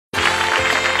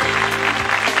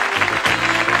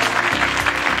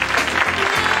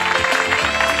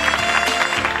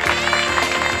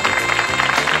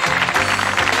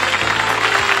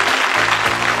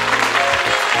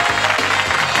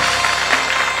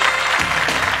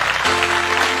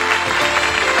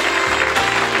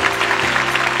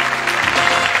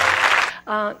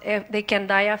if they can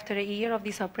die after a year of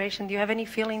this operation. Do you have any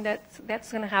feeling that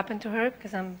that's going to happen to her?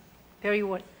 Because I'm very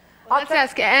worried. Let's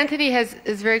ask. Anthony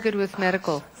is very good with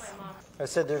medical. I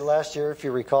said there last year, if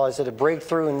you recall, I said a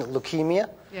breakthrough in leukemia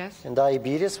and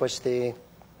diabetes, which they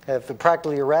have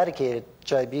practically eradicated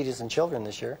diabetes in children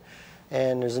this year.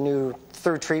 And there's a new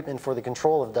third treatment for the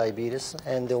control of diabetes,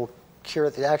 and they'll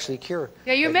actually cure.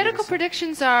 Yeah, your medical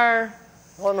predictions are.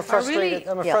 Well, I'm a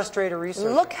frustrated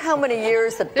researcher. Look how many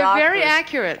years the They're doctors... very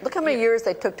accurate. Look how many years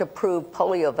they took to prove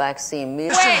polio vaccine. Wait,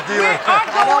 we are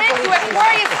going into it.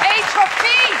 Where is H for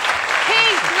peace?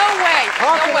 Peace, no way.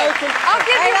 No way. I'll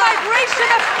give you vibration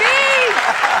of peace.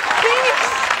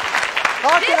 Peace.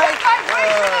 Give us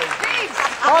vibration of peace.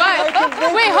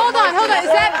 Wait, hold on.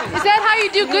 Is that how you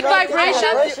do good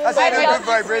vibrations? That's how you do good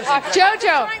vibrations.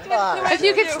 Jojo, if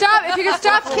you could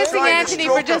stop kissing Anthony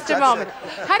for just a moment.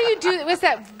 How do you do? Was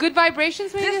that good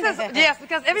vibrations? Yes,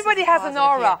 because everybody has an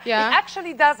aura. Yeah. It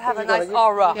actually does have a nice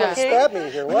aura. You're going to stab me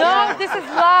here. No, this is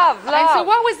love. And so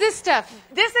what was this stuff?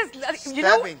 This is, you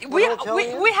know,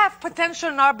 we have potential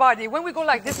in our body. When we go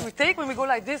like this, we take. When we go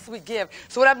like this, we give.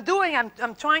 So what I'm doing,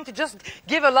 I'm trying to just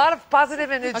give a lot of positive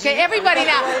energy. Okay, everybody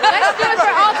now. Let's do it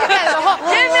for all together.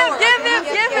 Give them.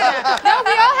 No,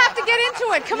 we all have to get into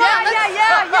it. Come on.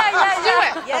 Let's do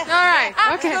it. Yes. All right.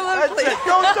 Okay.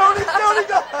 Go, Tony,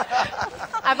 go.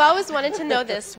 I've always wanted to know this.